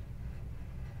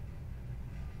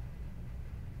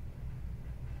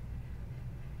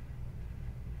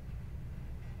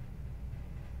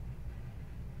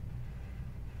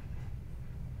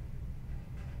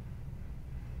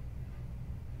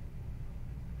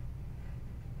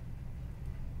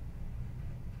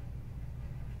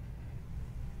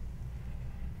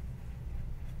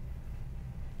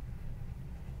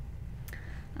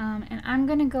 And I'm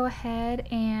going to go ahead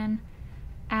and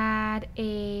add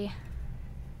a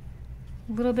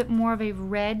little bit more of a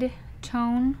red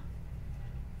tone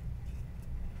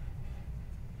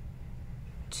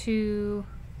to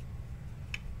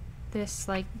this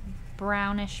like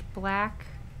brownish black,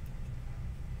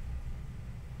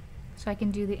 so I can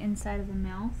do the inside of the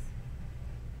mouth.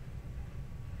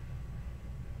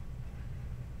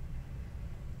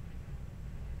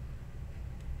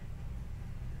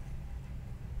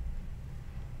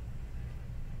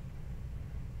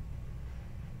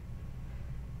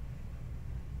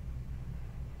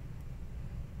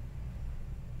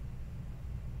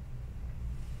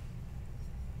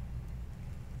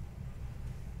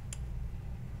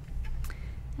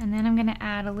 And then I'm going to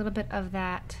add a little bit of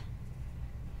that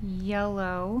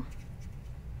yellow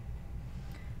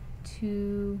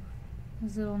to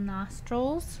his little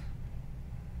nostrils.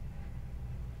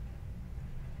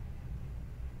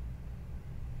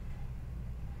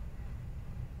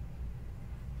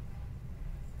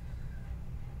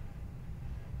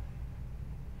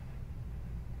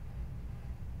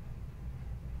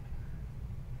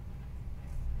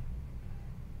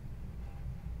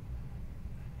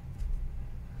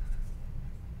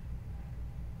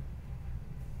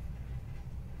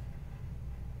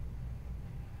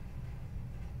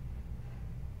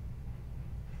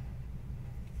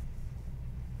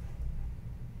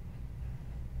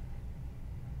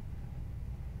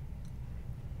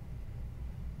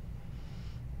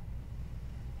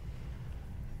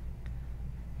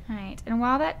 Alright, and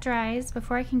while that dries,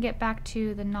 before I can get back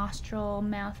to the nostril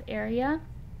mouth area,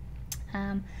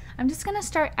 I'm just going to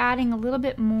start adding a little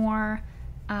bit more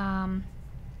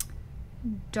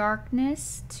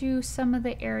darkness to some of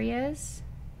the areas.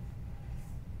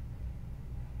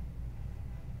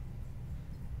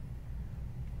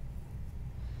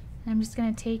 I'm just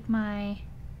going to take my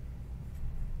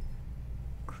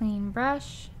clean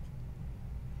brush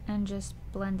and just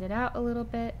blend it out a little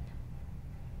bit.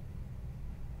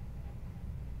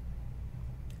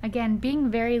 Again,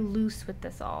 being very loose with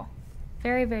this all.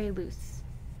 Very, very loose.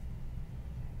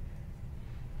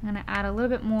 I'm going to add a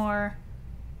little bit more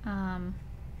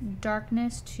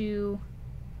darkness to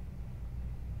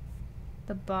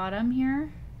the bottom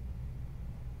here.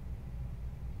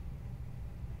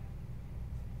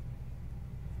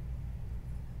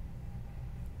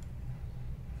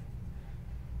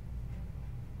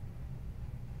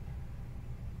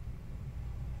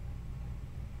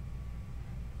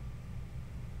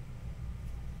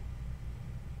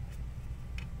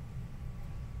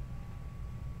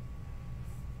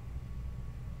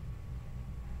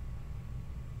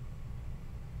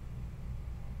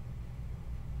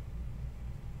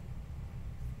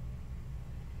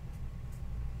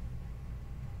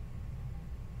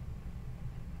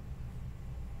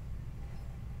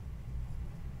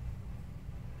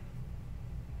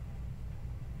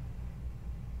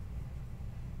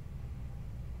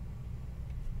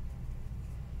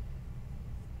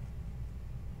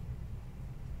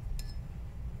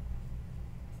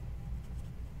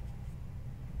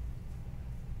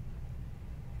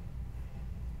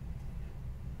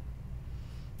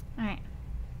 Alright,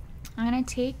 I'm going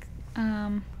to take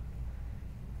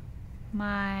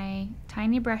my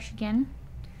tiny brush again,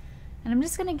 and I'm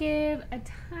just going to give a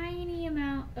tiny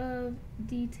amount of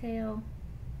detail .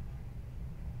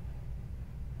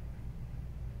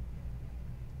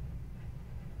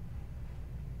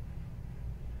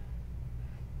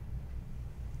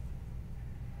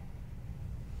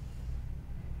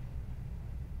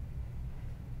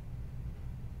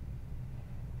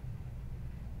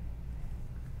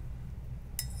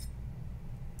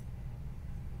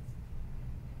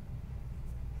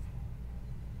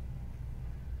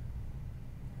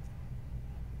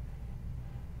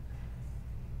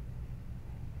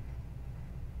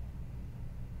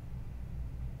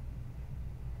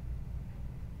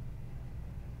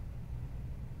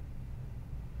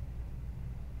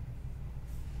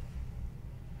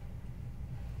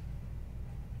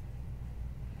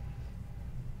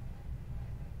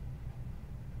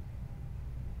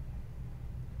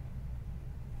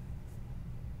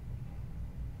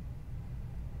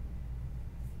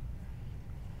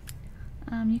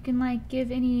 You can like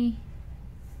give any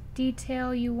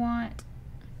detail you want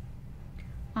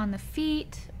on the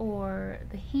feet or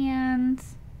the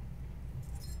hands.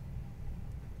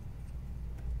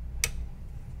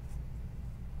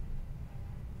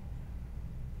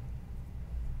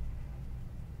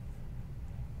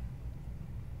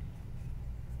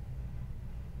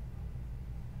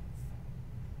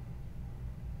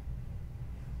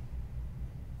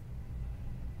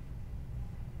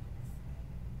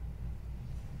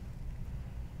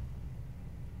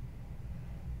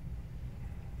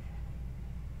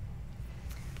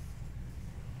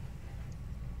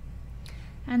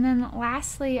 And then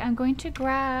lastly, I'm going to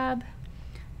grab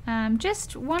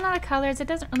just one of the colors. It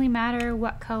doesn't really matter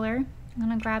what color. I'm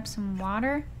going to grab some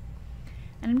water,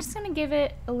 and I'm just going to give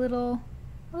it a little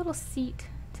seat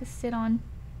to sit on.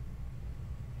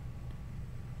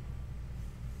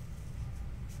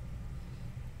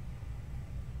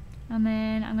 And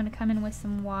then I'm going to come in with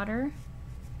some water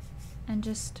and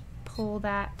just pull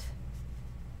that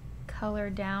color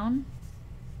down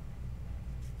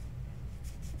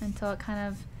until it kind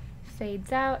of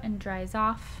fades out and dries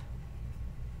off.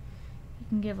 You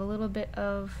can give a little bit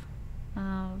of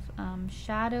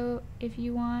shadow if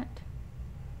you want.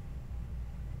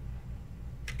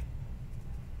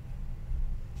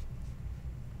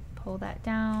 Pull that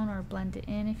down or blend it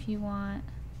in if you want.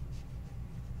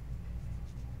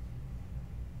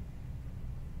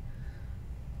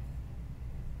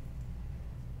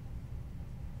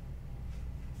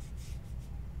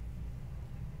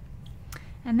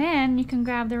 And then you can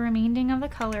grab the remaining of the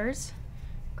colors,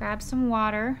 grab some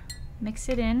water, mix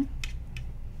it in.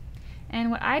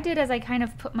 And what I did is I kind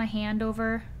of put my hand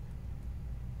over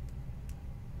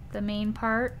the main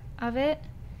part of it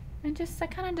and I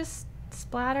kind of just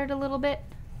splattered a little bit.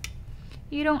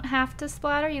 You don't have to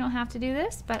splatter, you don't have to do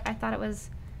this, but I thought it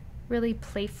was really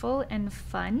playful and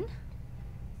fun.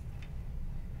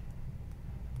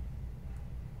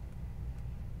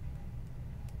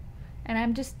 And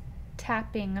I'm just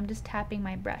tapping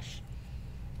my brush.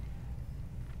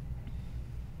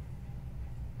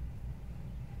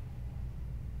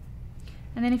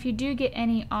 And then if you do get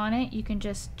any on it, you can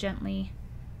just gently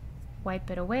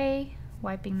wipe it away,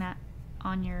 wiping that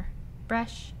on your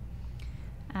brush.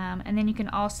 And then you can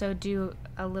also do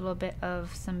a little bit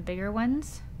of some bigger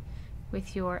ones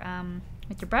with your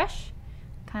brush,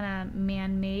 kind of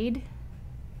man-made.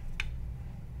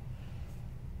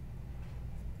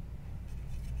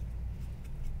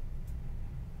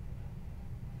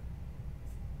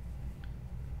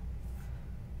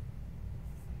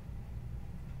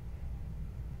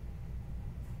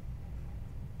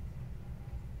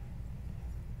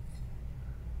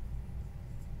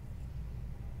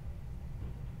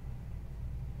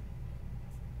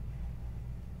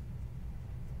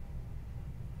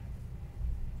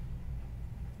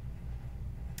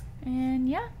 And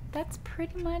yeah, that's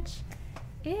pretty much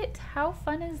it. How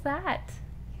fun is that?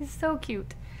 He's so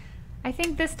cute. I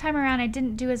think this time around I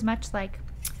didn't do as much like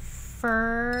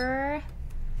fur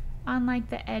on like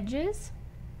the edges,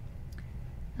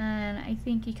 and I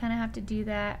think you kind of have to do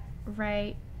that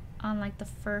right on like the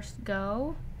first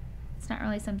go. It's not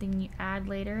really something you add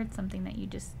later, it's something that you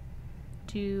just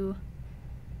do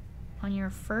on your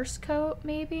first coat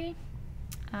maybe.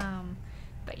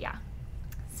 But yeah,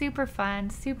 super fun,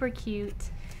 super cute.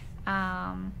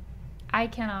 I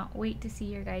cannot wait to see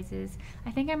your guys's.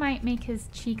 I think I might make his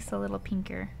cheeks a little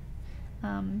pinker,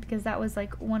 because that was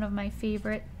like one of my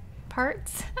favorite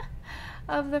parts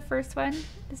of the first one.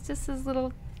 It's just his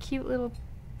little cute little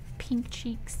pink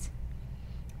cheeks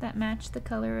that match the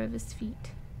color of his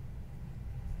feet.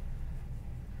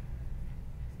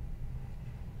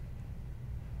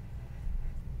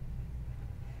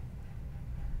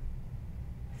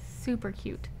 Super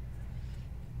cute.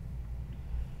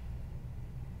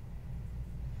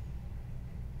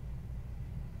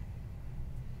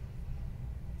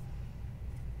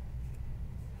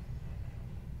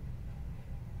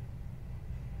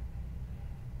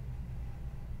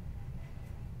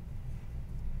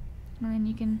 And then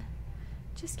you can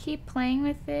just keep playing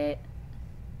with it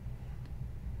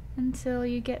until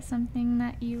you get something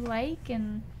that you like.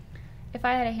 And if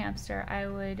I had a hamster, I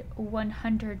would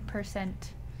 100%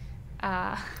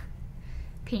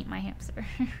 paint my hamster.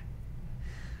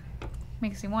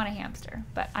 Makes me want a hamster,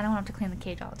 but I don't have to clean the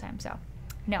cage all the time, so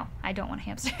no, I don't want a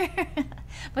hamster.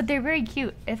 But they're very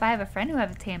cute. If I have a friend who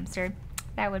has a hamster,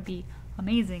 that would be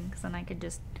amazing, because then I could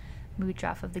just mooch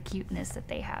off of the cuteness that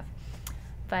they have.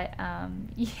 But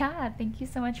yeah, thank you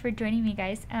so much for joining me,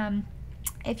 guys.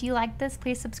 If you like this,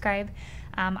 please subscribe.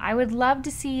 I would love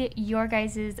to see your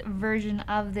guys' version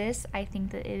of this. I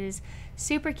think that it is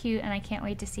super cute, and I can't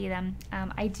wait to see them.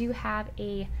 I do have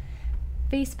a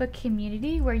Facebook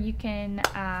community where you can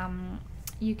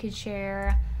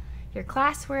share your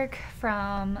classwork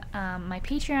from my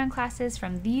Patreon classes,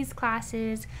 from these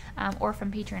classes, or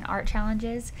from Patreon art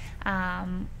challenges.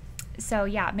 So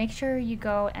yeah, make sure you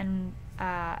go and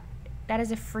that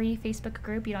is a free Facebook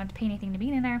group. You don't have to pay anything to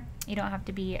be in there. You don't have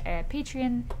to be a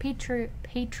patron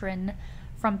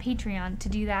from Patreon to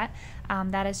do that.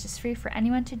 That is just free for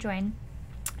anyone to join.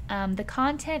 The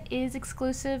content is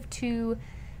exclusive to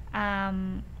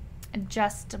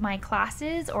just my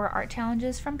classes or art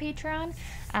challenges from Patreon.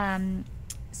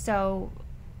 So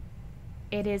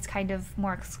it is kind of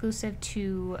more exclusive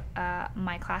to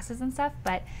my classes and stuff,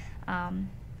 but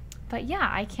yeah,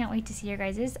 I can't wait to see your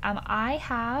guys's. I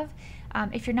have,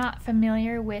 if you're not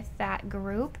familiar with that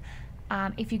group,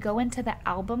 if you go into the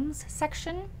albums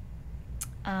section,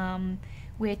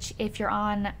 which if you're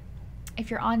on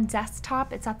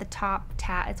desktop, it's at the top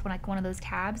tab. It's like one of those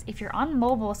tabs. If you're on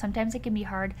mobile, sometimes it can be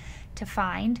hard to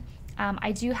find.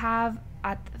 I do have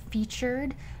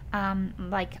featured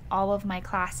like all of my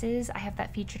classes. I have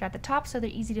that featured at the top, so they're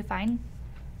easy to find.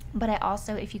 But I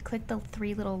also, if you click the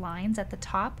 3 little lines at the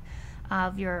top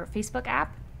of your Facebook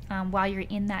app, while you're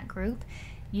in that group,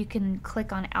 you can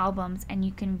click on albums and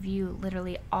you can view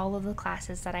literally all of the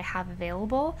classes that I have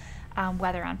available,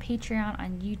 whether on Patreon,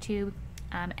 on YouTube,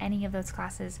 any of those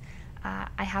classes.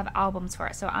 I have albums for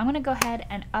it. So I'm going to go ahead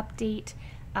and update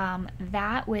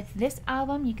that with this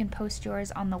album. You can post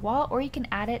yours on the wall, or you can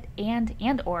add it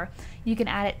or you can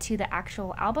add it to the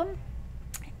actual album.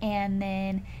 And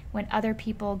then when other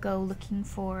people go looking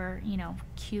for, you know,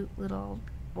 cute little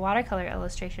watercolor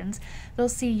illustrations, they'll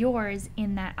see yours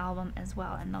in that album as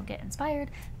well, and they'll get inspired,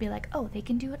 be like, oh, they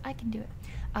can do it, I can do it.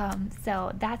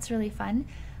 So that's really fun.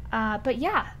 But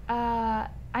yeah,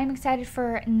 I'm excited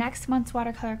for next month's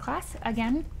watercolor class.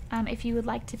 Again, if you would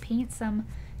like to paint some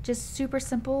just super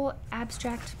simple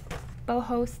abstract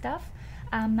boho stuff,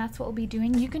 that's what we'll be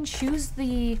doing. You can choose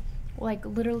the like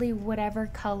literally whatever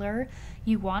color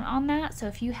you want on that. So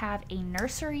if you have a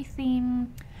nursery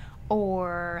theme,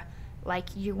 or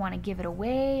like you want to give it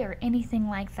away or anything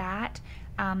like that,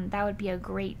 that would be a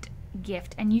great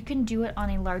gift. And you can do it on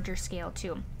a larger scale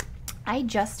too. I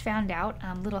just found out,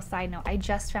 little side note, I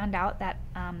just found out that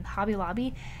Hobby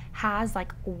Lobby has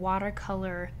like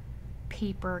watercolor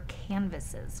paper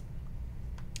canvases.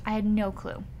 I had no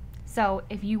clue. So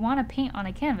if you want to paint on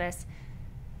a canvas,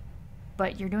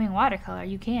 but you're doing watercolor,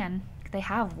 you can. They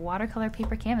have watercolor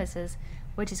paper canvases,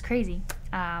 which is crazy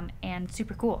and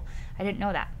super cool. I didn't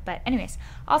know that. But anyways,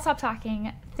 I'll stop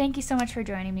talking. Thank you so much for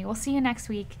joining me. We'll see you next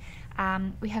week.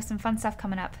 We have some fun stuff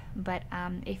coming up, but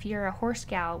if you're a horse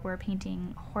gal, we're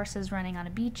painting horses running on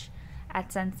a beach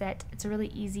at sunset. It's a really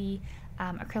easy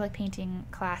acrylic painting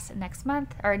class next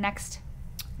month, or next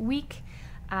week.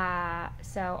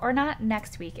 So, or not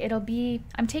next week. It'll be,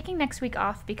 I'm taking next week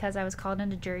off because I was called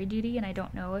into jury duty, and I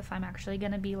don't know if I'm actually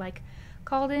going to be like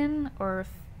called in, or if,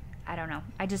 I don't know.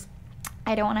 I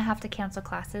don't want to have to cancel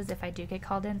classes if I do get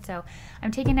called in. So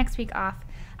I'm taking next week off.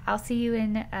 I'll see you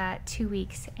in 2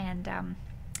 weeks, and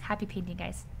happy painting,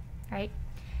 guys. All right.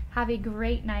 Have a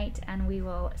great night, and we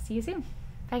will see you soon.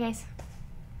 Bye, guys.